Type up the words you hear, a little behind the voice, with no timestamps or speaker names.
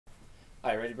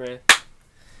Alright, ready, Brandon?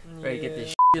 Ready to get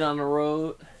this shit on the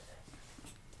road?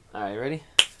 Alright, ready?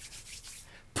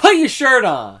 Put your shirt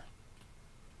on!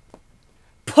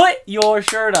 Put your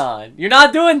shirt on! You're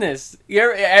not doing this!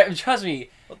 Trust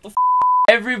me. What the f?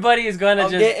 Everybody is gonna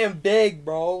I'm getting big,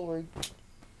 bro.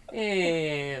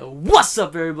 Hey, what's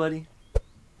up, everybody?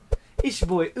 It's your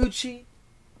boy Uchi.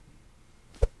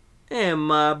 And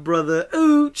my brother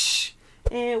Uch.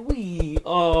 And we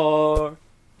are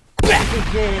back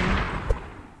again.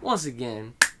 Once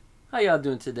again. How y'all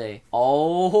doing today?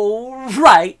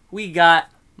 Alright. We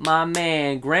got my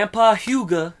man, Grandpa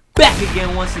Hyuga, back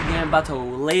again once again. About to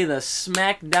lay the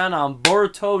smack down on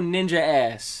BORUTO ninja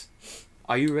ass.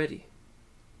 Are you ready?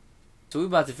 So we're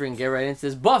about to freaking get right into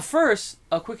this. But first,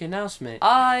 a quick announcement.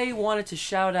 I wanted to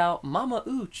shout out Mama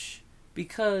Uch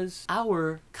because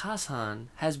our Kazan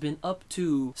has been up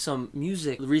to some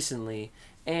music recently.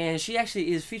 And she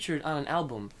actually is featured on an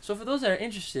album. So for those that are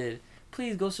interested,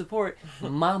 please go support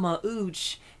Mama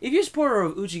Uch. If you're a supporter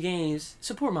of Uchi Games,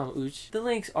 support Mama Uch. The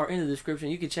links are in the description.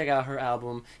 You can check out her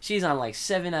album. She's on like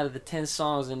 7 out of the 10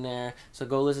 songs in there. So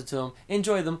go listen to them.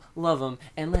 Enjoy them. Love them.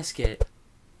 And let's get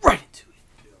right into it.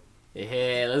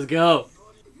 Yeah, let's go.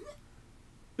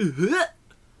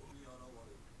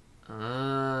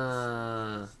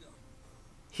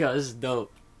 Yo, this is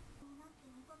dope.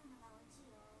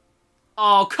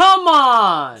 Oh, come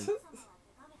on!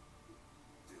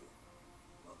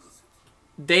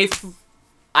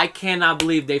 I cannot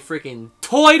believe they freaking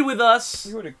toyed with us.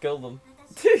 You would have killed them.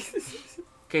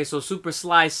 Okay, so super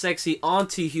sly, sexy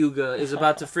Auntie Hyuga is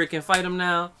about to freaking fight him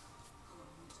now.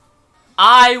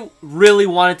 I really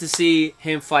wanted to see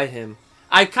him fight him.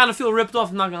 I kind of feel ripped off,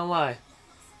 I'm not gonna lie.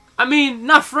 I mean,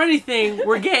 not for anything.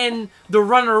 We're getting the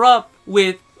runner-up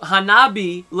with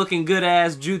Hanabi looking good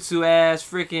ass, jutsu ass,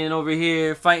 freaking over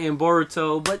here fighting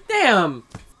Boruto. But damn,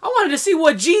 I wanted to see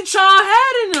what Ji-chan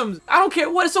had in him. I don't care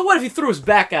what. So what if he threw his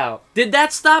back out? Did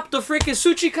that stop the freaking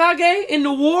Tsuchikage in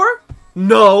the war?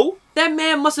 No. That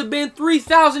man must have been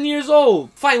 3,000 years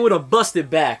old, fighting with a busted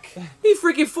back. He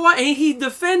freaking fought and he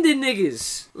defended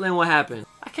niggas. Then what happened?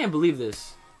 I can't believe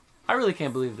this. I really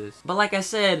can't believe this. But like I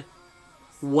said,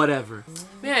 whatever.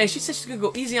 Man, she said she's gonna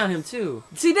go easy on him too.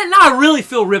 See, now I really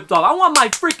feel ripped off. I want my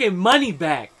freaking money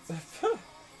back.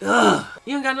 Ugh.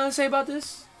 You don't got nothing to say about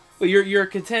this? But you're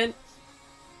content?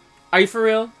 Are you for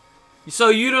real? So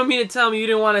you don't mean to tell me you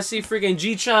didn't want to see freaking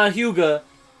Ji-chan Hyuga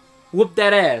whoop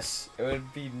that ass? It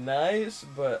would be nice,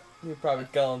 but he'd probably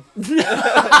kill him.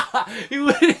 He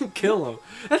wouldn't kill him.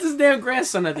 That's his damn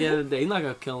grandson at the end of the day. He's not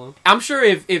gonna kill him. I'm sure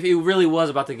if it really was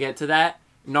about to get to that,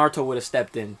 Naruto would have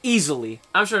stepped in. Easily.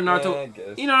 I'm sure Naruto... Yeah, I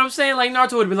guess. You know what I'm saying? Like,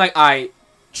 Naruto would have been like, alright,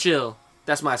 chill.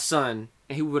 That's my son.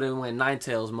 And he would have went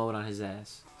Ninetales mode on his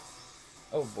ass.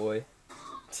 Oh, boy.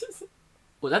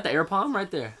 Was that the air palm right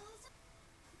there?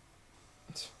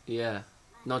 Yeah.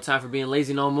 No time for being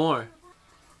lazy no more.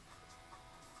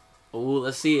 Oh,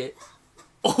 let's see it.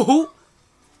 Oh!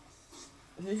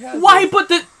 Why he put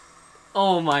the...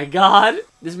 Oh my god.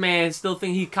 This man still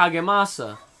think he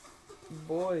Kagemasa.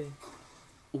 Boy.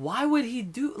 Why would he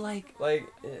do, like... Yeah.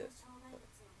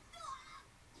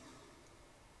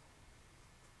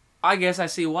 I guess I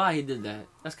see why he did that.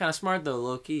 That's kind of smart though,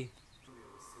 low-key.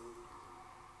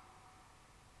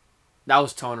 That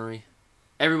was tonery.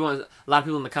 A lot of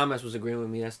people in the comments was agreeing with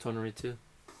me. That's tonery too.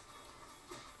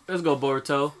 Let's go,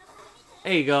 Boruto.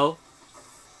 There you go.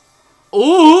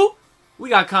 Ooh! We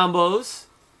got combos.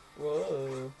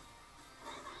 Whoa.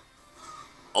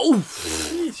 Oh!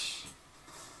 Sheesh.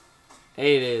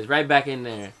 Hey, it is. Right back in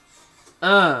there.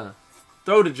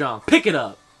 Throw the jump. Pick it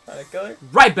up.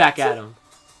 Right back at him.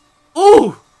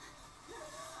 Ooh!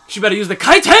 She better use the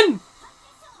kaiten!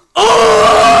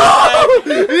 Oh!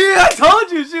 Yeah, I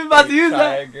told you she was about to use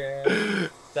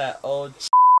that. That old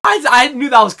I knew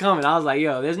that was coming. I was like,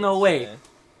 yo, there's no way.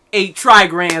 8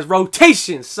 trigrams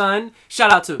rotation, son.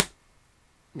 Shout out to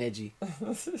Neji.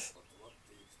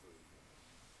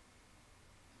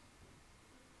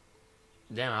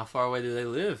 Damn, how far away do they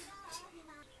live?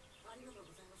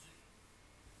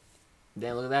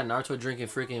 Damn, look at that. Naruto drinking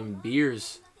freaking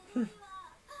beers.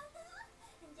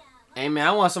 Hey, man,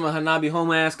 I want some of Hanabi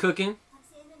home ass cooking.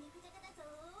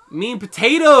 Mean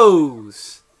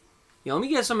potatoes. Yo, let me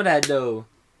get some of that dough.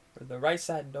 Where the rice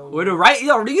at, though? Where the rice?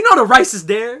 Yo, you know the rice is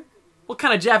there. What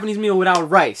kind of Japanese meal without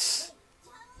rice?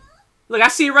 Look, I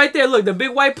see it right there. Look, the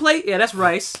big white plate. Yeah, that's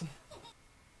rice.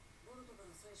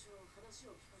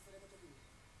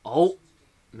 Oh,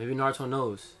 maybe Naruto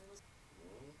knows.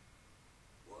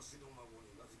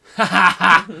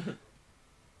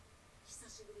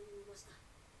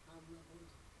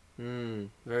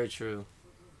 Very true.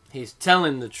 He's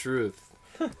telling the truth.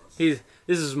 This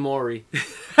is Mori.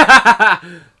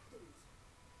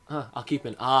 I'll keep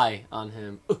an eye on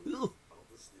him.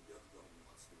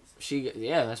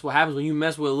 Yeah, that's what happens when you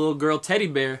mess with a little girl teddy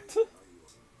bear.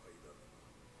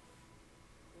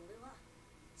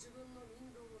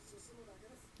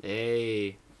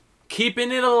 Hey,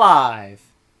 keeping it alive.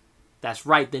 That's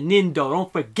right, the Nindo.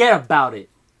 Don't forget about it.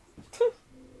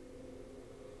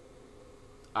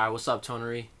 Alright, what's up,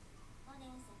 Toneri?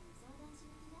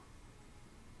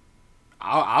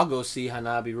 I'll go see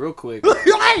Hanabi real quick.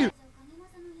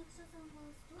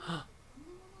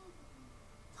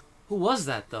 Who was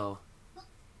that, though?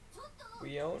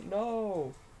 We don't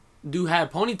know. Dude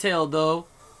had ponytail, though.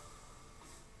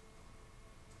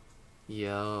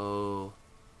 Yo.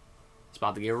 It's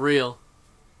about to get real.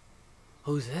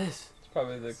 Who's this? It's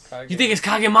probably the Kage. You think it's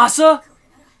Kagemasa?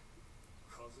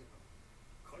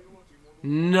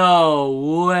 No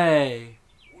way.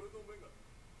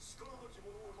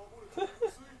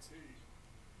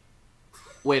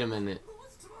 Wait a minute.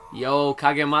 Yo,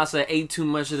 Kagemasa ate too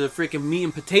much of the freaking meat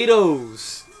and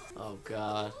potatoes. Oh,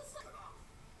 God.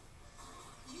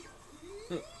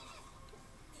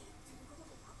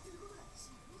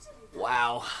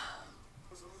 Wow.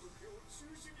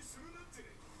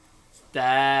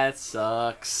 That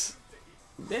sucks.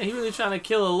 Damn, he really trying to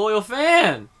kill a loyal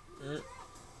fan.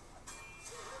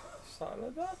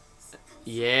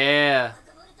 Yeah.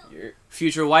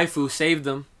 Future waifu saved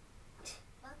them.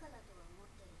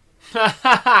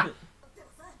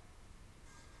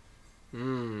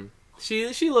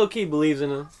 She low-key believes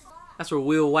in him. That's what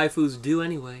real waifus do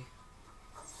anyway.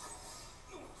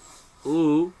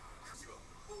 Ooh.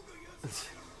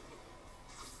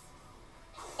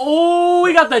 Oh,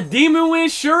 we got the Demon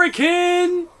Wind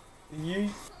Shuriken!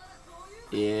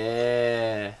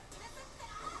 Yeah.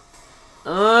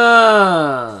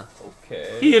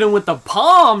 Okay. He hit him with the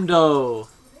palm, though.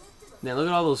 Man, look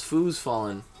at all those foos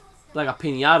falling. Like a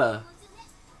piñata.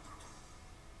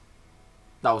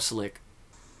 That was slick.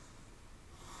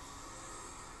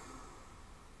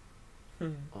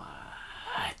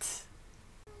 What?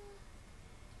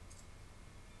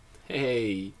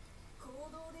 Hey.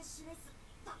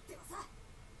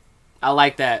 I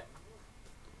like that.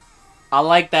 I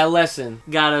like that lesson.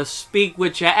 Gotta speak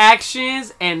with your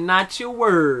actions and not your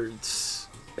words.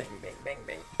 Bang, bang, bang,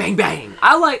 bang. Bang, bang.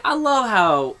 I love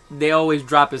how they always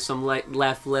drop in some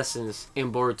life lessons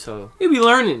in Boruto. You be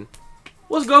learning.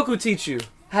 What's Goku teach you?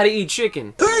 How to eat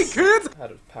chicken. Hey, kids! How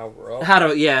to power up. How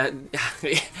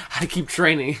to keep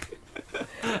training.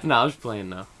 No, I was playing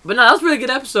now. But no, that was a really good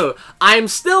episode. I'm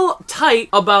still tight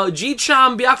about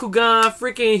Ji-chan, Byakugan,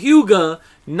 freaking Hyuga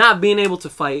not being able to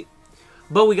fight.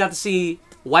 But we got to see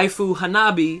waifu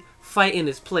Hanabi fight in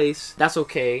his place. That's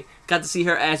okay. Got to see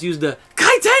her ass use the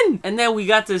Kaiten! And then we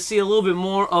got to see a little bit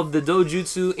more of the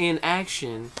Dojutsu in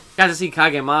action. Got to see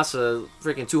Kagemasa,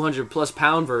 freaking 200+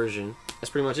 pound version. That's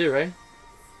pretty much it, right?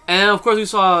 And of course we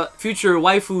saw future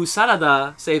waifu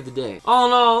Sarada save the day. All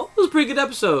in all, it was a pretty good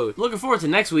episode. Looking forward to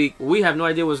next week. We have no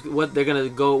idea what they're gonna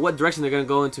go, what direction they're gonna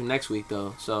go into next week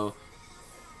though. So,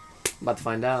 about to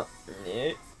find out.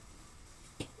 Yeah.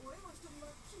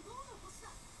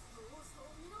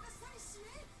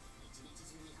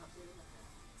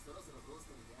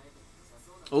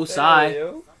 Oh, Sai. Hey,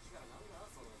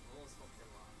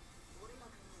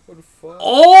 what the fuck?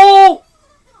 Oh!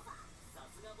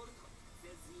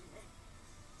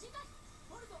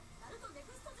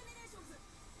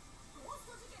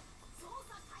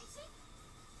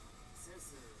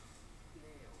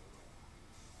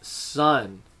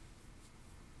 Son.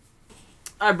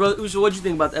 Alright, bro. Uchi, what'd you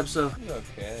think about the episode? It's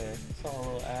okay. Saw a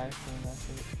little action.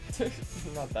 That's it.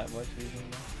 Not that much even.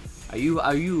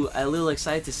 Are you a little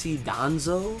excited to see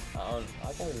Danzo? I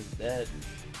thought he was dead.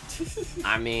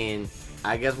 I mean,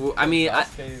 I guess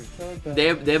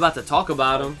they're about to talk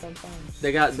about him.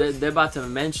 They're about to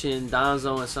mention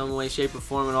Danzo in some way, shape, or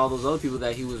form, and all those other people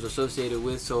that he was associated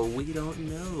with. So we don't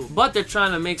know. But they're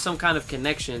trying to make some kind of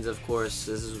connections. Of course,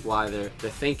 this is why they're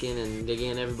thinking and they're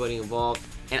getting everybody involved.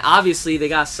 And obviously they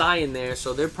got Sai in there,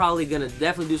 so they're probably gonna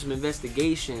definitely do some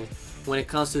investigation when it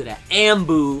comes to the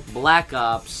Ambu Black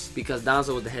Ops, because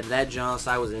Danzo was the head of that John,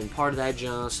 Sai was in part of that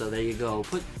John, so there you go.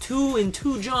 Put 2 and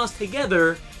 2 Johns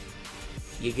together,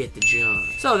 you get the John.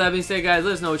 So that being said, guys,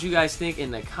 let us know what you guys think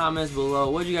in the comments below.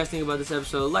 What do you guys think about this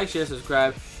episode? Like, share,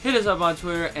 subscribe, hit us up on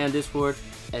Twitter and Discord,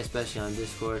 especially on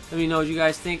Discord. Let me know what you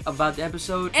guys think about the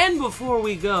episode. And before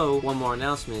we go, one more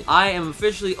announcement. I am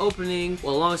officially opening,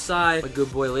 alongside my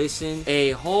good boy Layson,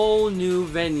 a whole new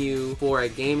venue for a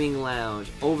gaming lounge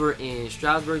over in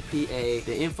Stroudsburg, PA.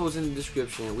 The info's in the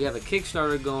description. We have a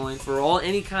Kickstarter going for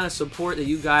any kind of support that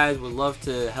you guys would love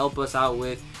to help us out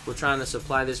with. We're trying to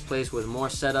supply this place with more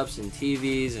setups and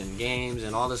TVs and games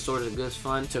and all this sort of good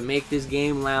fun to make this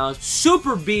game lounge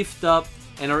super beefed up,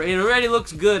 and it already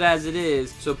looks good as it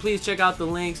is. So please check out the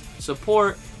links,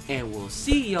 support, and we'll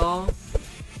see y'all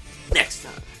next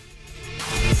time.